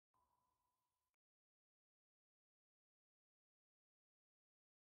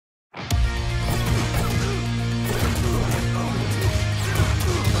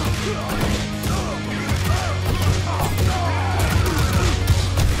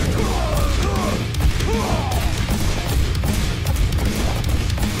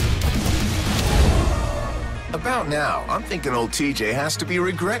about now, I'm thinking old TJ has to be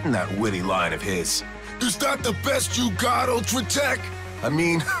regretting that witty line of his. Is that the best you got, Ultra Tech? I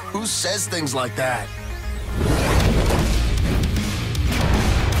mean, who says things like that?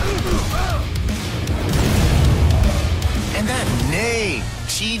 And that name,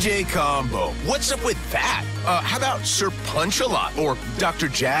 TJ Combo. What's up with that? How about Sir Punch-A-Lot or Dr.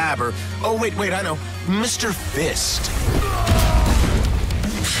 Jab or... Oh, wait, I know. Mr. Fist.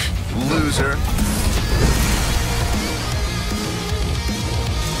 Loser.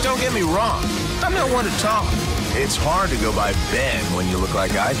 Don't get me wrong. I'm not one to talk. It's hard to go by Ben when you look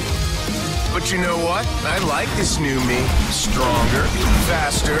like I do. But you know what? I like this new me. Stronger,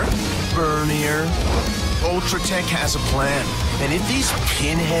 faster, burnier. Ultra Tech has a plan. And if these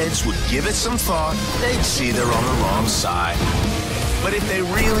pinheads would give it some thought, they'd see they're on the wrong side. But if they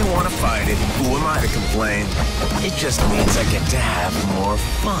really want to fight it, who am I to complain? It just means I get to have more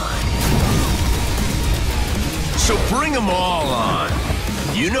fun. So bring them all on.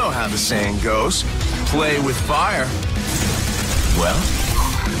 You know how the saying goes. Play with fire. Well,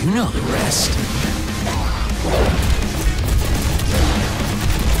 you know the rest.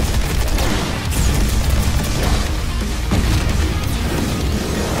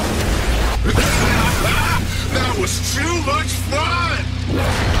 That was too much fun!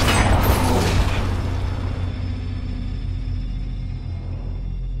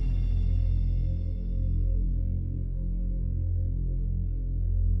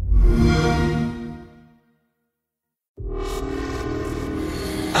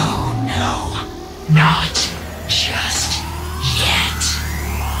 Oh no, not just